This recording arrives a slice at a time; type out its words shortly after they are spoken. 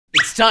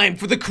time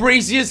for the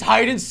craziest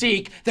hide and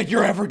seek that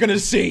you're ever gonna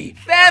see.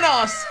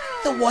 Thanos,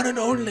 the one and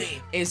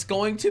only, is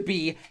going to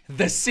be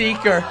the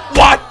seeker.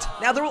 What?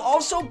 Now, there will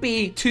also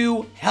be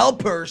 2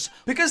 helpers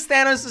because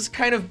Thanos is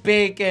kind of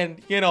big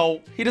and, you know,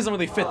 he doesn't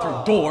really fit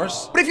through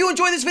doors. But if you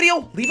enjoy this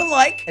video, leave a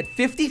like. At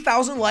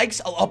 50,000 likes,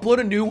 I'll upload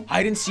a new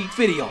hide and seek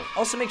video.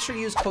 Also, make sure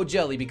you use code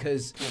JELLY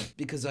because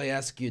I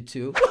ask you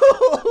to.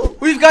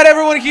 We've got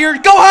everyone here.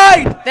 Go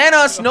hide!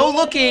 Thanos, no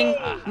looking.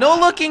 No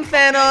looking,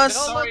 Thanos.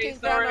 No looking,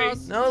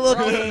 Thanos. No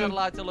looking.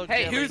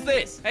 Hey, who's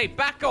this? Hey,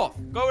 back off.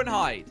 Go and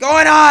hide. Go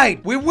and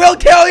hide. We will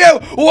kill you.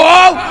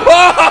 Whoa!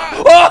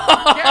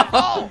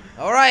 Careful.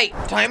 All right,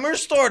 timer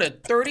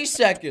started. 30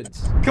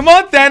 seconds. Come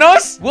on,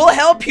 Thanos. We'll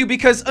help you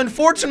because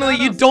unfortunately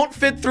you don't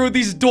fit through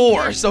these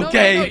doors,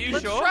 okay? No,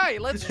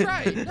 let's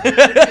try.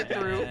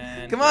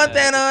 Come on,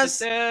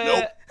 Thanos.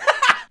 Nope.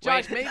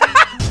 Josh, maybe.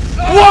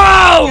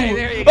 Whoa! Okay,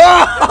 there you go.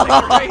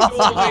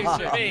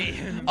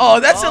 Oh,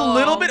 that's a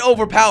little bit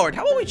overpowered.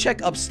 How about we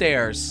check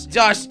upstairs?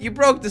 Josh, you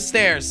broke the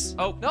stairs.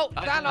 Oh, no.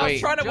 Thanos, Wait,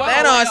 trying to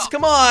Thanos,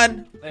 come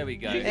on. There we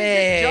go.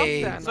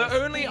 Hey. So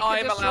only I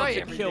am allowed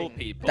to kill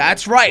people.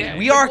 That's right. Yeah,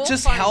 we are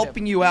just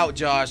helping you out,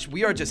 Josh.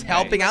 We are just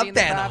helping out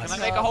Thanos. Can I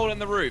make a hole in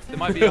the roof? There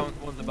might be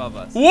ones above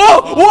us.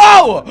 Whoa!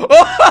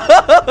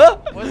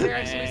 Whoa! Was there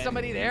actually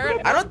somebody there?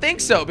 I don't think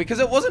so because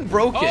it wasn't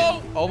broken.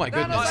 Oh my Thanos,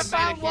 goodness.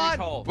 I found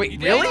one. Wait,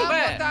 really?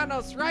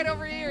 Thanos, right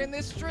over here in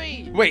this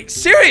tree. Wait,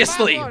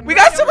 seriously? Found one We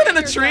got right someone in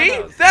over the here, tree?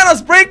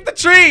 Thanos. Thanos, break the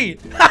tree!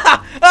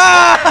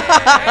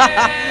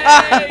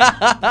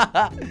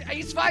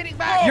 He's fighting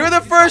back. You're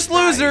the first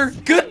loser.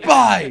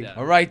 Goodbye.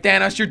 All right,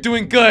 Thanos, you're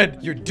doing good.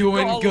 You're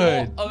doing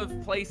good. Got a lot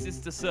of places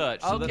to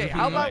search. So Okay,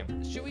 how about,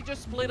 should we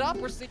just split up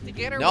or stick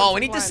together? No, we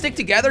need to stick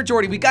together,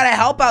 Jordy. We gotta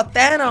help out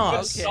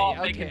Thanos.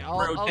 Okay,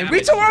 And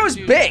Retail World was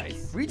big.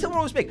 Retail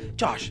World was big.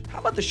 Josh, how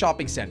about the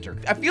shopping center?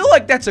 I feel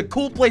like that's a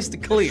cool place to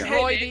clear.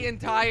 Destroy the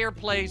entire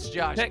place,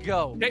 Josh.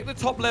 Go. Take the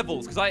top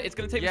levels, because it's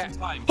going to take me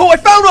some time. Oh, I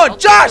found one! I'll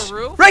Josh! take the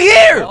roof. Right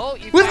here! Oh,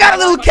 you We've got a found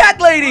little one. cat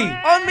lady!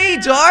 On me,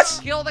 Josh!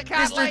 Kill the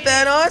cat Mr. lady.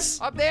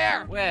 Thanos! Up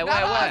there. Where?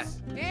 Thanos.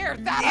 Here,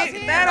 Thanos.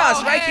 Here.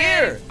 Thanos, right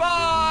here!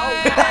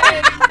 Bye!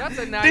 That's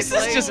a nice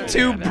This is just laser.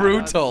 too Yeah,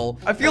 brutal.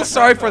 I feel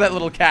sorry for that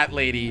little cat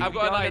lady. I've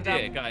got an Got it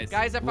idea, up. guys.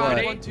 Guys, I found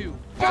What? one too.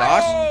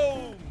 Josh?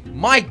 Boom!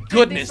 My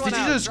goodness, one did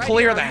you out. just Right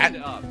clear here, that?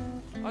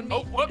 On me.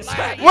 Oh, whoops.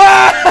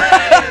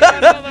 Whoa!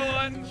 Another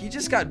one. He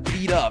just got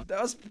beat up.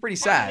 That was pretty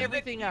sad.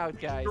 Everything out,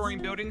 guys.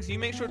 Destroying buildings. You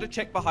make sure to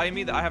check behind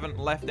me that I haven't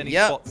left any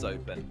Yep. spots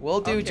open. Will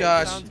do, Okay,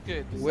 Josh. sounds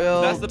good.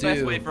 Will That's the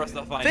best way do. for us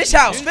to find Fish you.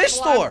 house, Just fish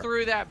fly store.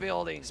 through that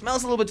building.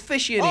 Smells a little bit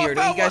fishy in Oh, here, I don't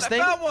you found guys one,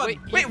 think? I found one. Wait,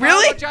 Wait, you found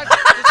really? one, Josh?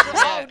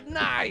 Oh,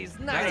 nice.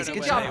 Nice, Good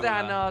good job, job.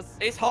 Thanos.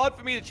 It's hard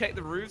for me to check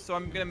the roof, so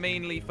I'm going to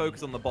mainly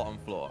focus on the bottom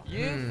floor.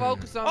 You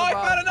focus on Oh, the I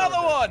bottom found another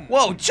floor. one!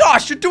 Whoa,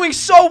 Josh, you're doing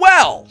so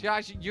well.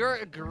 Josh, you're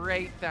a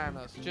great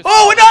Thanos. Just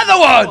Oh, another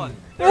one.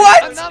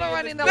 What? Another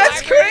one in the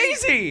That's library.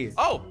 crazy.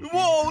 Oh,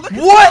 whoa, look at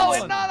What? Oh,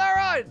 this one. another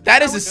one.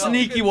 That is a That was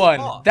sneaky good one.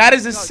 spot. That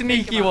is a No, take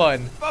sneaky him out. one.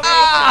 Fuck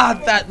Ah,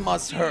 off. that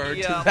must hurt.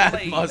 Yeah, That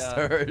later. must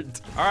hurt.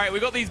 All right, we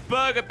got these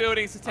burger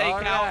buildings to take All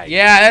out. right.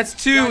 Yeah, that's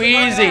too Guys, I'm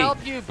gonna easy.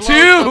 help you blow stuff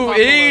up Too a little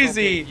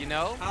easy. bit, you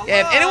know?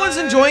 Yeah, if anyone's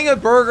enjoying a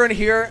burger in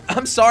here,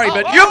 I'm sorry,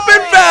 but Oh, you've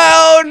been He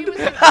found. was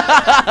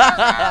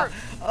burger.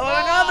 Oh,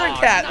 another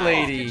cat no.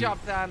 lady. Good job,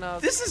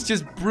 Thanos. This is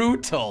just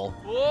brutal.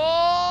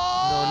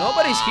 Whoa. No,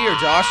 nobody's here,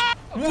 Josh.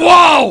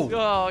 Whoa!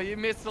 Oh, you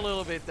missed a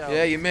little bit though.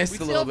 Yeah, you missed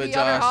a little bit, We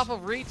still have the other Josh. half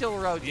of Retail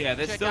Road. Yeah,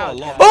 there's Check still out, a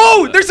lot. guys.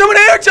 Oh, there's someone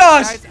here,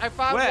 Josh! Guys, I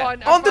found Where?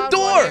 one. I On the found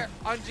one door. here.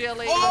 On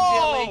Jelly. Oh,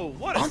 On Jelly.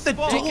 what a On the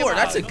spot. door,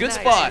 that's a good Nice.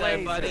 spot.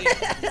 Laser. Buddy.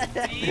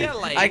 See you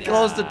later. I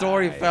closed the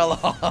door, he fell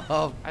off. I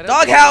don't think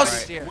Doghouse!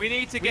 anybody's here. We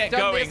need to We've get done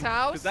going this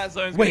house. because that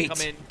zone's gonna come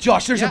Wait, in.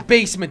 Josh, there's Yeah. a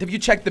basement. Have you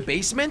checked the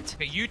basement?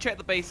 Okay, you check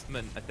the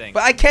basement, I think.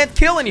 But I can't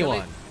kill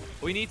anyone.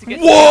 We need to get.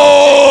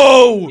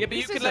 Whoa! Yeah, but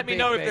you This can is let a me big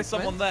know if there's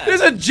basement. someone there.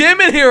 There's a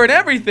gym in here and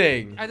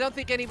everything. I don't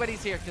think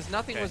anybody's here because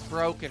nothing was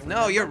broken.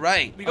 No, you're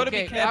right. We gotta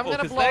Okay, be careful I'm gonna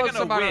because blow they're up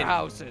some gonna other win.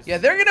 houses. Yeah,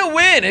 they're gonna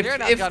win They're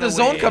not if gonna the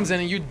zone win. comes in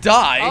and you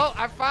die. Oh,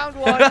 I found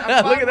one. I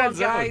found Look at that one,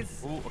 zone.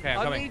 guys. Ooh, okay, I'm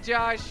On coming. me,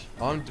 Josh.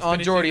 On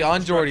finishing Jordy,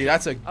 on Jordy.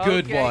 That's a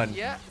good Okay, one.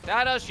 Yeah.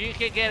 Thanos, you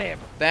can get him.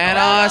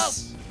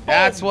 Thanos.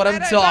 That's what I'm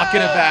Let it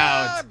talking burn.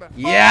 about.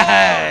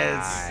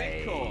 Yes.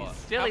 Of course.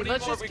 Silly, How many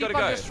let's more just we keep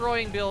gotta on go?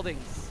 destroying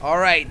buildings. All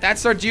right,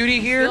 that's our duty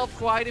here Still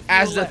quite a few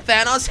as the left.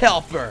 Thanos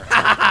helper.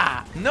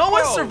 No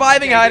one's Whoa.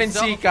 surviving Okay, hide the and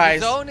zone- seek,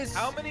 guys. The zone is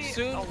How many?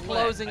 soon are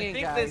closing left? in, I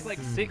think guys. there's like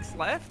 6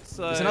 left.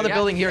 So. There's another Yeah,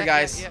 building here, yeah,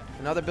 guys. yeah.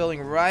 Another building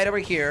right over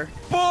here.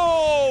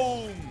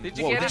 Boom! Did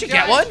you Whoa, get did him, you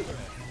get Josh? one?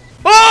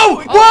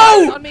 Oh!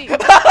 Oh, Whoa! guys, on me.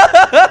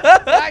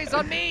 Guys,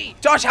 on me.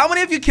 Josh, how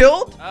many have you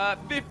killed?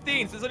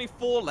 15. So there's only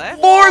 4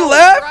 left. 4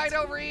 left? Right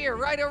over here.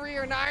 Right over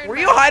here. Iron Were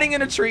Man. you hiding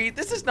in a tree?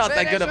 This is not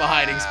that good of a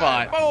hiding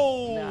spot.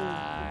 Boom!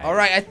 Nice. All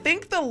right, I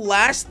think the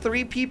last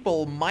 3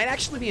 people might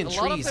actually be in A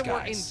lot trees, of them were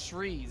in guys.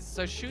 trees.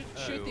 So shoot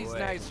these way.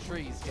 nice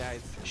trees,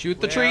 guys.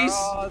 Shoot the Where trees.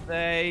 are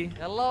they?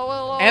 Hello,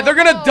 hello. And they're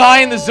gonna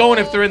die in the zone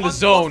if they're in the One's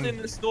zone. lost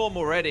in the storm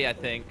already, I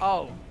think.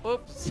 Oh,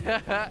 Oops.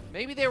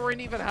 Maybe they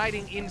weren't even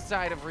hiding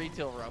inside of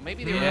retail row.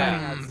 Maybe they were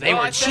hiding outside. They were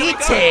I think we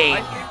got it. cheating.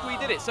 I think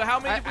we did it. So how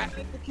many did we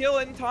get to kill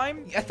in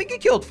time? I think you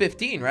killed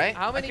 15, right?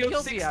 How many I killed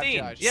kills do you have, 16.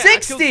 Josh? Yeah, I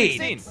killed 16.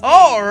 16.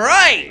 All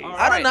right. All Out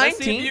of right, let's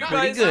see if 19, you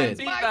pretty guys good.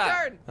 beat My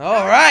that. turn.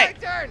 All right.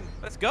 My turn.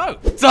 Let's go.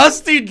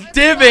 Dusty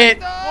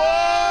Divot.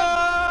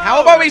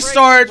 How about we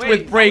start with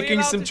Wait, breaking are we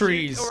allowed some to shoot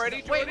trees?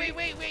 Already,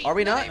 Wait. Are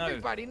we not?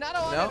 Everybody, not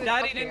all No? of it.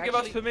 Daddy Okay, didn't give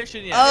us actually,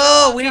 permission yet.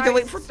 Oh, we need to guys,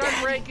 wait for start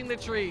Dad. breaking the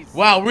trees.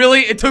 Wow, really?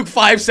 It took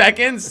 5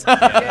 seconds?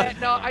 Yeah,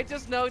 no, I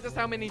just noticed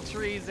how many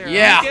trees there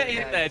Yeah. are. Get in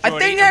there, I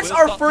Jordy, think and that's we'll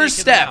our start first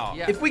taking them step. out.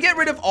 Yeah. If we get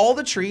rid of all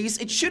the trees,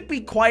 it should be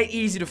quite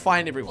easy to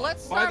find everyone.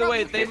 Let's By start the off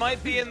way, with they the-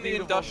 might be in the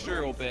beautiful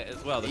industrial bit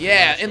as well.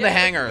 Yeah, in the but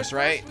hangars, first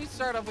right? We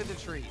start off with the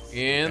trees.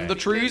 In the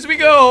Because trees we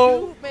there's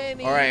go. too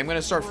many All right, I'm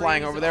gonna start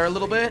flying trees over there a on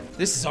little trees. bit.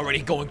 This is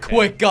already going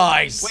quick,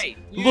 guys. Wait,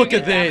 you Look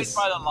get at damaged this.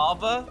 by the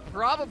lava?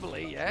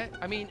 Probably, yeah.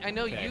 I mean, I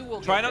know Okay. you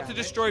will. Try get not to damaged.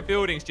 destroy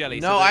buildings, Jelly.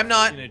 No, so that, I'm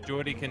not. You know,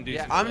 Jordy can do.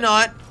 Yeah. some I'm good.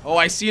 not. Oh,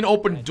 I see an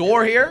open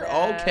door here.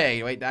 Yeah.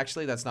 Okay, wait,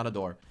 actually, that's not a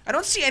door. I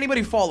don't see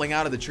anybody falling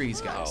out of the trees,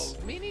 guys.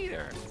 No, me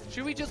neither.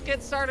 Should we just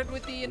get started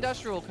with the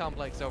industrial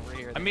complex over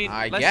here? I then? mean,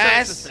 I let's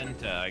guess. search the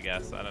center, I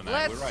guess. I don't know.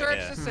 Let's We're right search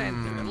here. the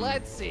center.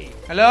 Let's see.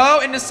 Hello,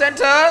 in the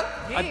center.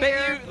 I bet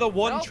Here. you the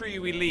one Nope. tree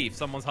we leave,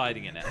 someone's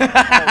hiding in it. Oh,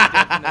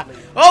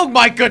 definitely. Oh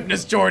my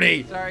goodness,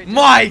 Jordy. Sorry, Jordy,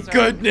 My sorry.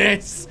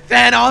 goodness.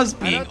 Thanos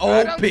being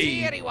I don't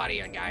see OP. anyone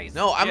here, guys.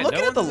 No, I'm Yeah, looking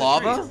no at the one's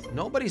in the lava.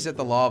 Nobody's at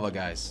the lava,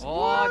 guys.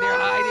 Oh, they're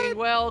hiding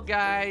well,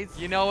 guys.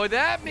 You know what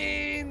that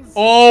means.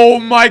 Oh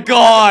my Found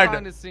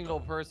god. a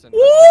single person. Woo!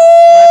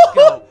 Let's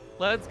go.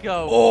 Let's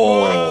go.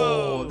 Oh,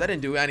 Whoa. that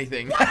didn't do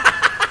anything.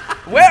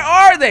 Where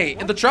are they?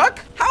 In the truck?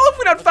 How have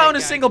we not found a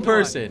guys, single come on.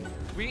 person?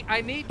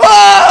 I need.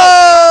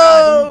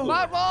 Oh! Come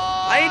on.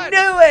 I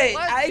knew it.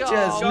 Let's I go.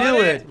 just Got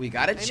knew it. it. We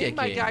got a I need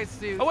my chicken. guys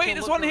to. Oh wait, to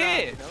there's look one around,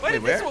 here. you know? Where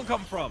did Wait, this where? one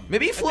come from?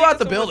 Maybe he I flew think out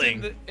the someone's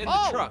building. In the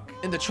Oh. truck.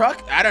 In the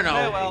truck? I don't know.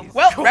 Yeah, well.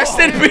 Well, rest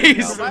in There you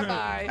peace. go.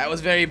 Bye-bye. That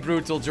was very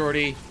brutal,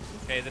 Jordy.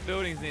 Okay, the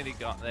building's nearly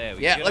gone. There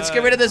we Yeah, go. let's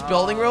get rid of this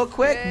building real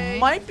quick. Okay.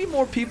 Might be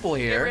more people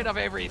Get here. rid of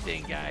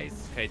everything,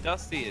 guys. Okay,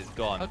 Dusty is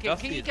gone. Okay,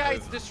 Dusty can you is guys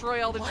over.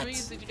 destroy all the What?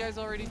 trees? Did you guys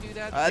already do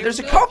that? There's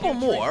a There's couple few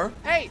trees. more.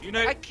 Hey, You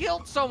know- I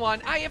killed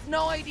someone. I have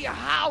no idea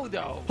how,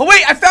 though. Oh,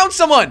 wait, I found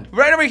someone.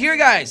 Right over here,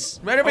 guys.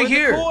 Right over Oh, in the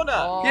here. corner.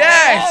 Oh,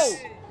 Yes.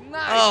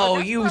 nice. Oh,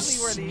 that's you probably where the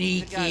guy was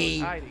sneaky.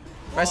 hiding.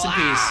 Rest in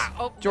peace. Ah!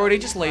 Oh, Jordy,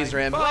 no, just he's laser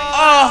him. fine.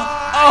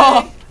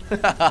 Oh, Oh,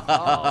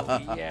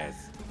 oh. yes.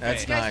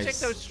 That's Did you guys nice.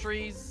 check those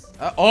trees?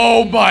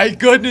 Oh my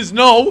goodness,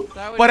 no.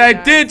 That would But be I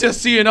nice. did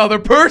just see another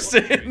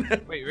person.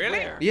 Wait, really?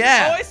 Where?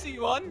 Yeah. Oh, I see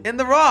one. In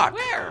the rock.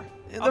 Where?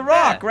 In the Up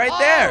rock, there. right Oh,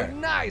 there.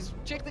 nice.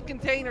 Check the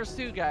containers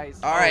too, guys.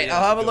 All right, yeah,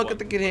 I'll have a good look one. at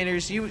the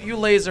containers. You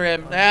laser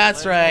him.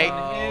 That's Let's right.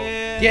 go.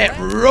 Yeah. Get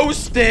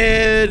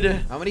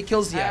roasted. How many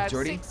kills do you have,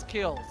 Jordy? 6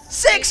 kills.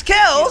 6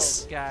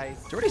 kills? guys.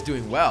 Jordy's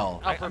doing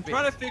well. Upper I'm bit.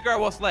 trying to figure out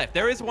what's left.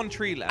 There is one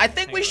tree left. I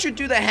think we should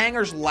do the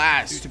hangars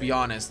last, to be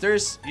honest.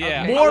 There's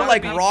Yeah. Okay. more I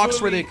like wanna be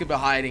rocks where fully- they could be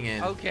hiding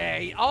in.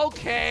 Okay,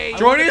 okay.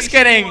 Jordy's be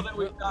getting sure that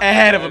we've done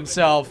ahead of that.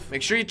 himself.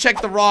 Make sure you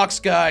check the rocks,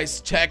 guys.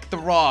 Check the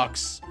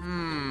rocks.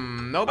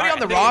 Nobody Alright, on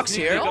the I think rocks it's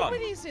here. nearly gone.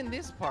 Nobody's in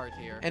this part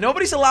here. And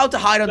nobody's allowed to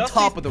hide on Dusty's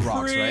top of the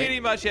rocks, pretty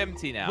right? much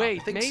empty now.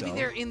 Wait, think maybe so.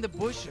 they're in the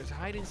bushes,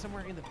 hiding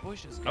somewhere in the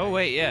bushes. Guys. Oh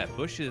wait, yeah,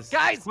 bushes.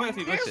 Guys, Quite a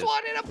few there's bushes.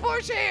 one in a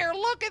bush here.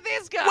 Look at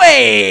this guy.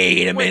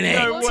 Wait a Wait, minute.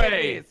 no Look at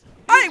way. this.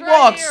 I He's right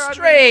walked here on this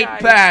straight guy.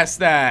 past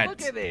that.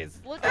 Look at this.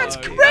 Look That's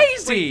at Oh, this.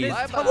 crazy. Wait,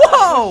 Bye-bye.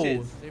 Whoa.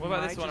 bushes. They What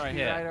about might this one just right be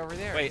here? right over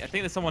there. Wait, I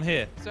think there's someone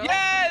here. So-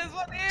 Yeah, there's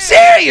one here.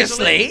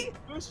 Seriously?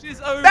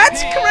 Bushes over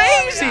That's here.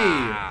 crazy.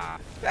 Yeah.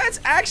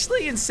 That's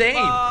actually insane.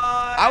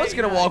 Bye. I was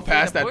gonna walk Yeah,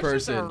 past the that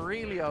bushes are person.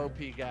 really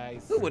OP,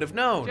 guys. Who would have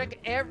known? Check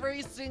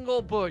every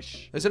single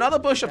bush. There's another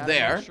bush up Gotta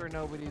there. Make sure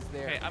nobody's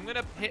there. Okay, I'm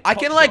gonna hit I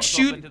can pot like shots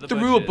off shoot into the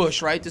through a bushes.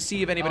 bush, right, to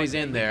see if anybody's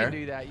Okay, in there. You can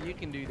do that. You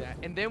can do that.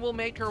 And then we'll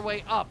make our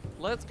way up.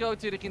 Let's go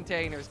to the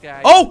containers,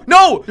 guys. Oh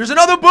no! There's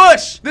another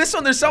bush. This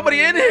one. There's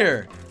somebody in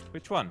here.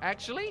 Which one?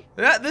 Actually?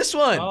 This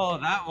one. Oh,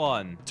 that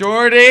one.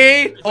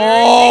 Jordy.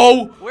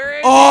 Oh. Where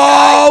is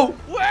Oh.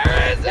 he?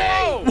 Where is he?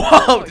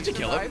 Whoa! Oh, Did you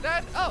kill survived him?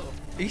 That? Oh.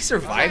 He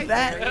survived Alright,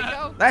 there you that?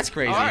 go. That's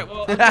crazy. All right,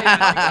 well, Okay,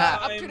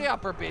 up to the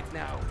upper bit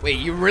now. Wait,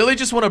 you really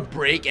just want to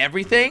break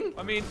everything?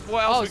 I mean,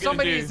 what else Oh, are we gonna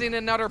somebody's do? in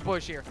another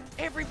bush here.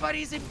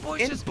 Everybody's in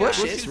bushes, In guys.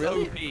 bushes? Bushes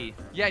really? OP.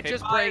 Yeah, Okay,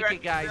 just bye, break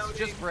it, guys. Building.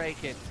 Just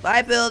break it.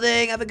 Bye,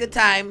 building. Have a good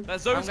time. That I'm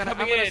zone's gonna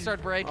coming in.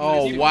 start breaking.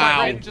 Oh, this. Keep wow.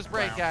 on breaking, just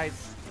break,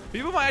 guys.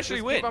 People might actually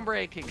Just win. keep on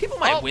breaking. People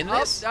might Oh, win up,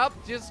 this. Up,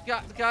 just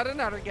got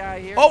another guy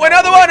here. Oh, No,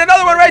 another wait, one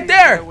right nobody's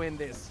there. gonna win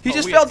this. He Oh,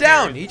 just we fell are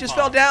tearing down. He just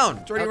apart. fell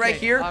down. Jordy, Okay, right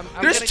here. I'm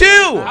There's gonna two.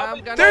 get- I'm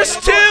gonna There's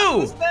get- two.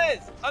 Under the stairs.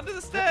 Under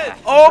the stairs.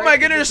 Oh my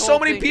breaking goodness, this so whole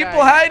many thing, people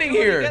guys. hiding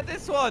here. Get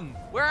this one.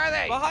 Where are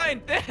they?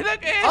 Behind. Look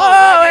at him. Oh,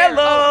 Right there.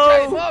 hello.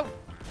 Jay, whoa.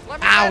 Let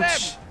me get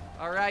Ouch. him.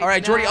 All right. All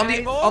right, Jordy,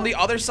 nice. on the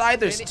other side,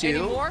 there's Any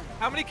two. more?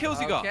 How many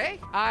kills you got? Okay.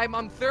 I'm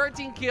on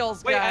 13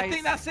 kills, Wait, guys. I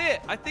think that's it.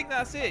 I think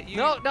that's it. You...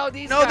 No,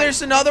 these No, guys.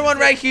 there's another one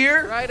right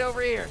here. Right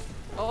over here.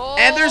 Oh.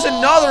 And there's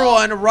another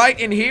one right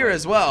in here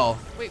as well.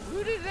 Wait,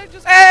 who did that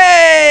just?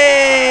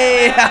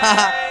 Hey!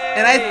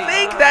 And I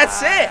think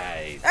that's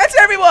it. That's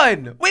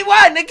everyone. We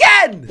won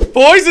again.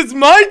 Boys, it's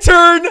my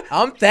turn.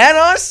 I'm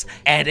Thanos,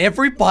 and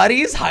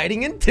everybody is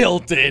hiding in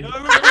Tilted. No,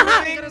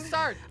 I'm gonna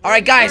start. All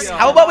right, guys,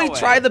 how about we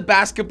try the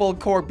basketball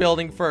court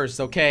building first,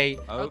 okay?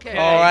 Okay.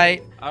 All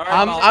right.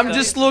 I'm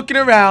just looking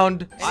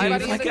around, seeing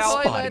if Anybody's I in can the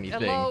spot toilet?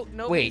 anything. Hello?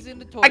 Nobody's Wait, in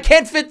the I toilet.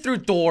 can't fit through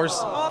doors.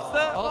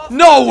 Oh,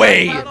 No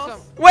way. found some. Right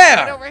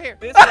Where? over here.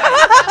 This way.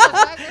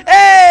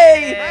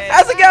 Hey,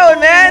 how's it going,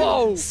 man?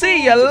 Whoa.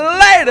 See you Look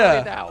later.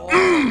 at that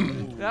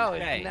one. That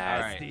was Okay,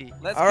 nasty.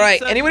 All right,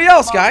 anybody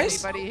else,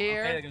 guys? Anybody Okay,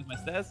 here? there goes my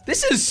stairs.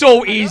 This is so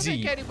don't easy.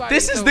 think anybody's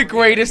This is over the here,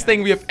 greatest thing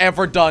guys. we have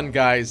ever done,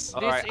 guys.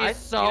 All right, This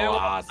is so you know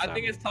what? awesome. I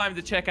think it's time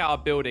to check out a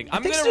building.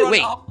 I'm Think gonna so? run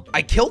Wait, up.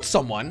 I killed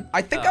someone.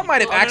 I think I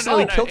might have Oh, no, no,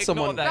 accidentally no, killed ignore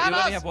someone. that. You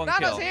only have one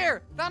kill. Thanos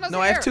here. Thanos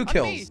No, I here. have 2 On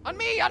kills. me. On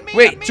me. On me.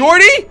 Wait, on me.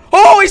 Jordy?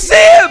 Oh, I see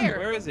him.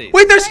 Where is he?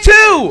 Wait, there's 2.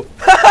 Oh,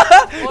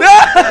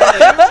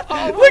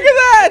 Look at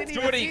that. I didn't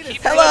even Jordy, see this.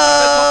 keep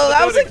Hello,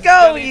 how's it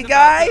going, you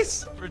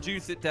guys?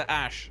 Reduce it to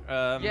ash.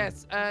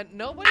 Yes,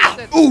 nobody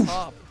said Oof.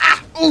 stop.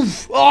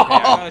 Oof. I'm Oh,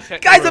 gonna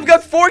check the guys, I've rooms.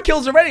 got 4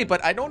 kills already,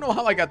 but I don't know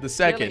how I got the Billy,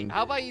 second.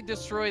 how about you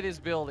destroy this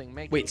building?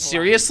 Make it Wait, collapse.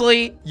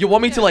 seriously? You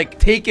want me to, like,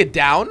 take it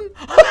down?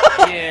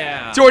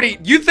 Yeah. Jordy,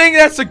 you think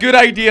that's a good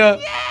idea?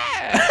 Yeah.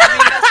 I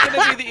mean, that's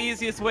gonna be the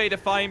easiest way to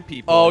find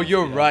people. Oh,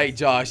 you're right,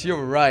 Josh.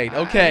 You're right.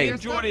 Okay. Me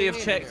and Jordy have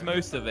checked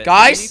most of it.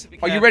 Guys, so we need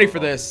to are be you ready for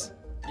careful. this?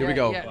 Here we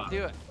go. Yeah,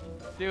 do it.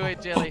 Do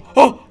it, Jilly.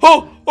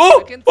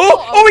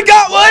 Oh, we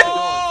got one!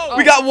 Oh,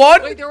 We got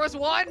one? Wait, there was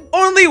one?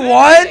 Only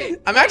one?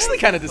 I'm actually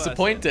kind of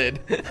disappointed.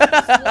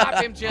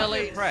 Slap him,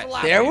 Jilly. Right.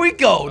 Slap There him. we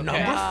go, number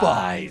Nice.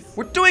 5.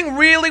 We're doing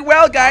really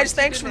well, guys.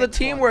 Thanks for the next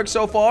one. teamwork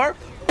so far.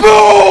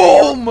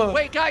 Boom!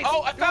 Wait, guys.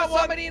 Oh, I there was found one.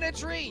 somebody in a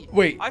tree.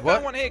 Wait, I found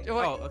what? one here. Wait,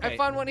 Oh, okay. I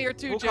found one here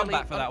too, We'll Jilly. come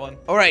back for that one.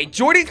 All right,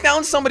 Jordy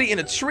found somebody in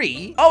a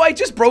tree. Oh, I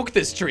just broke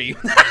this tree.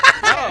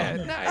 Yeah,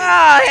 nice.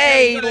 Ah,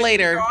 hey, Gotta keep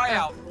later. your eye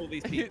out for all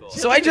these people.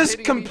 So I just Hitting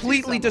me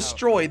completely somehow.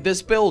 destroyed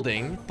this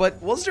building.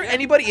 But was there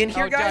anybody in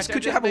here, Oh, guys? Josh, I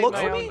Could you just have a made look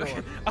my for own me?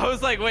 door. I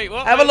was like, wait,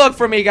 what? Have a look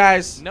for me,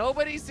 guys.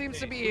 Nobody seems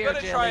to be here,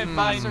 gotta try Jilly. and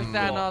Master find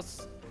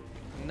Thanos.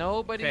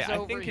 Nobody's Okay, I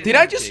over think here. it's Did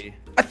I just... empty.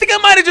 I think I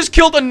might have just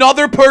killed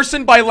another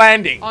person by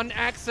landing. On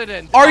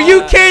accident. Are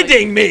you Uh,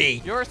 kidding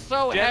me? You're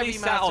so Jelly heavy,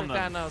 sat Master on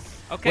them. Thanos.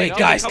 Okay, Wait, okay,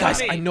 guys, come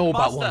guys, with me. I know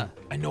about Master. one.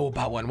 I know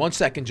about one. 1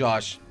 second,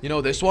 Josh. You know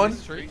this one?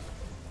 This tree?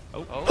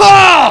 Oh.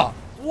 Ha!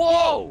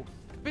 Whoa!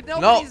 But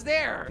nobody's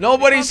there.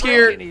 Nobody's It's not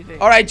here. broken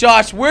anything. All right,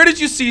 Josh, where did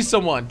you see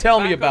someone? Tell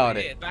me Back about over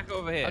it. here, back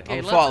over here. Okay,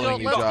 I'm let's following go.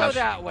 you, Let's go Josh.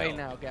 that way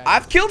now, guys.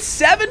 I've killed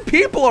 7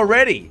 people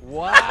already.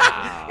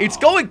 Wow. It's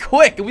going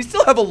quick, and we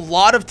still have a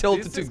lot of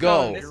tilted This to is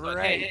go. going this way.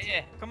 Great.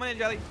 Yeah. Come on in,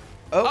 Jelly.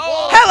 Oh.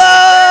 Oh.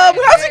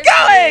 Hello! How's it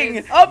There going?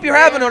 it is. Hope you're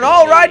having an There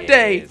all it right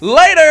day. is.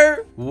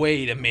 Later.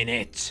 Wait a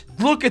minute.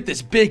 Look at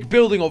this big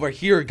building over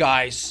here,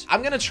 guys.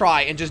 I'm gonna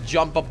try and just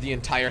jump up the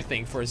entire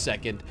thing for a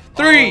second.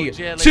 3,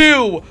 Jelly.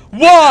 2,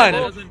 1.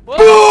 doesn't- Boom!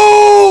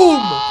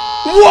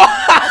 You want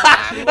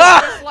to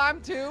Wow!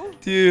 slam too?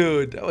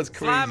 Dude, that was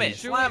crazy. Slam it,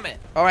 slam it.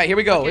 All right, here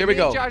we go. Okay, Here we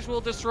me and go. Josh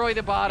will destroy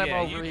the bottom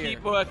Yeah, over you here.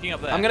 keep working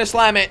up there. I'm gonna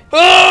slam it.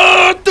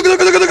 Ah! Did you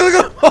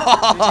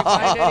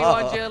find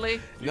anyone, Jelly?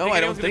 No, I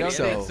don't think Don't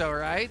so. think so,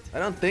 right? I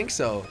don't think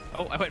so.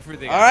 Oh, I went through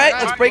the. All right,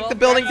 Alright, let's break well, the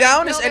building that's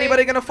down. the Is building.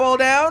 anybody gonna fall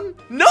down?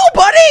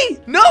 Nobody!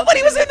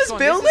 Nobody was in this one.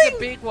 building. This is a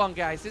big one,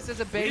 guys. This is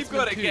a We've basement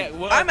got to too. get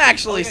working. I'm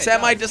actually Okay, guys.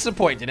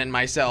 semi-disappointed in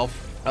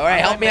myself. All right,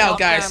 Alright, help me man, out, help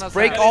guys. Thanos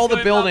Break out. all the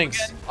Let's go up buildings.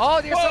 again.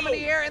 Oh, there's Whoa. somebody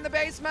here in the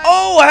basement.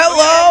 Oh,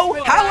 hello.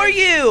 Okay, How are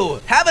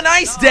you? Have a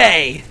nice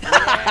day.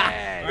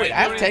 Yeah. Wait, I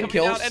have Jordy, 10 coming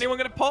kills. down. Anyone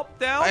gonna pop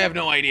down? I have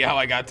no idea how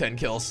I got 10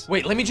 kills.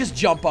 Wait, let me just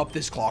jump up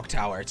this clock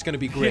tower. It's gonna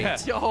be great. Yeah.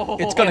 Yo.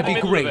 It's gonna in the be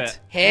middle of great. it.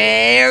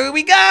 Here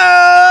we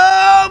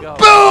go! Go.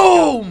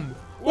 Boom!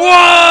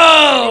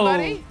 Whoa!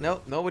 Anybody? No,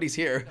 nobody's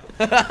here.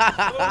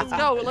 Let's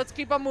go. Let's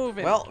keep on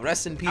moving. Well,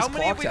 rest in peace, How many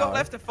clock have we tower. got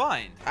left to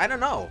find? I don't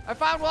know. I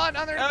found one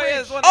under the Oh, bridge. yeah,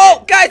 there's one.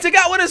 Oh, guys, I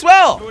got one as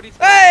well. Jordy's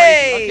got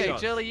Hey! crazy.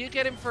 Okay, Jilly, you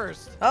get him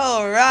first.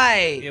 All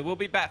right. Yeah, we'll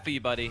be back for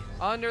you, buddy.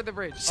 Under the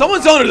bridge.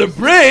 Someone's under the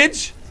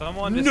bridge.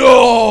 Someone. There's a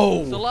No.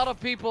 lot of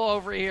people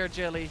over here,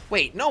 Jilly.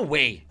 Wait, no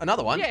way.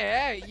 Another one.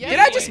 Yeah. Did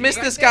I just miss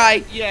right this there.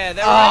 guy? Yeah,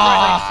 they're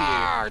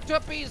Ah. right next to you.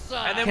 To pizza.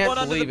 And then Can't one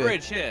under the believe it.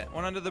 bridge here.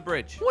 One under the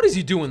bridge. What is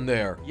he doing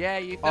there? Yeah,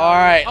 you found All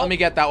right, Oh, let me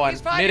get that one. he's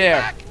fighting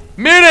Midair. back.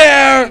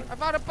 Midair. I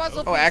found a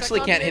puzzle Oh, piece. I actually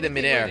can't do hit him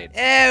anything midair. with it.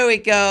 There we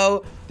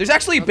go. There's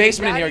actually a Okay,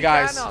 basement in here,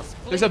 guys. Thanos,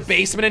 There's a please.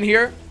 basement in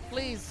here.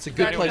 Please. It's a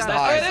good Thanos, place to Thanos.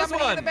 hide. There's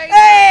somebody in the This one. basement.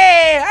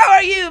 Hey, how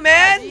are you,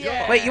 man?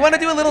 Yeah. Wait, you want to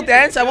do a little He's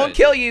dance? I good. won't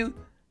kill you.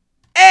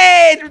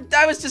 Hey,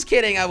 I was just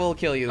kidding. I will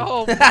kill you.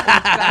 Oh, Don't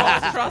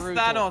Thanos. trust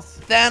Thanos.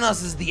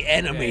 Thanos is the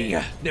enemy.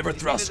 Never Is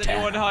thrust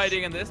anyone Thanos.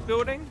 hiding in this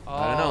building?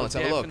 I don't know, let's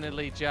have a look.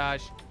 Definitely,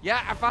 Josh.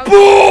 Yeah, I found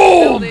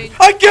Boom! building.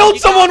 I killed You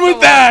someone got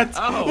with that.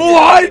 Oh.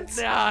 What?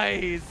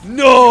 Nice.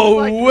 No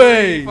Like really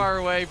way. far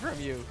away from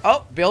you.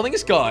 Oh, building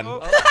is gone. Oh.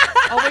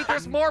 Oh wait,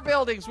 there's more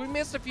buildings. We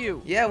missed a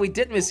few. Yeah, we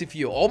did miss a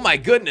few. Oh my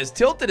goodness,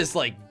 Tilted is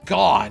like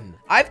gone.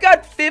 I've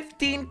got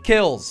 15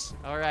 kills.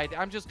 All right,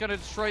 I'm just gonna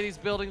destroy these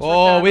buildings. for Oh,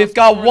 Thanos we've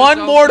got before the one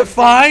zone more to comes in.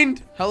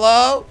 find.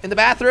 Hello? In the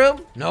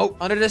bathroom? Nope.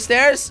 Under the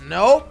stairs?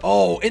 Nope.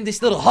 Oh, in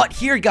this little hut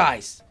here,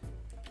 guys.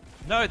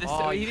 No, this.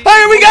 Oh, he didn't-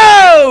 Here we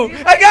go!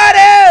 I got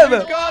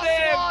him! Got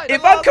him!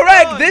 If I'm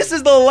correct, this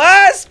is the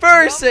last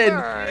person.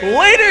 Number.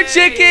 Later,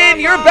 chicken,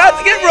 you're about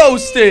to get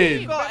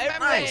roasted. You got everyone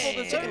Nice.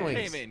 before the Chicken zone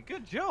wings. came in.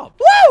 Good job.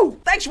 Woo!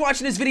 Thanks for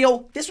watching this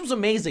video. This was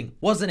amazing,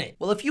 wasn't it?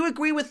 Well, if you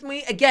agree with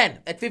me, again,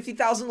 at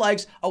 50,000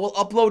 likes, I will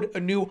upload a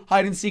new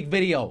hide and seek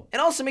video.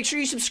 And also make sure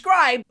you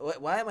subscribe.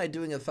 Why am I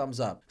doing a thumbs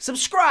up?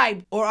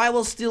 Subscribe, or I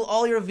will steal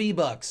all your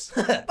V-Bucks.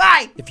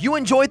 Bye! If you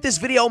enjoyed this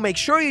video, make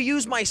sure you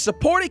use my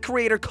supported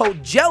creator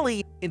code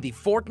JELLY in the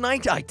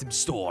Fortnite item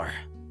store.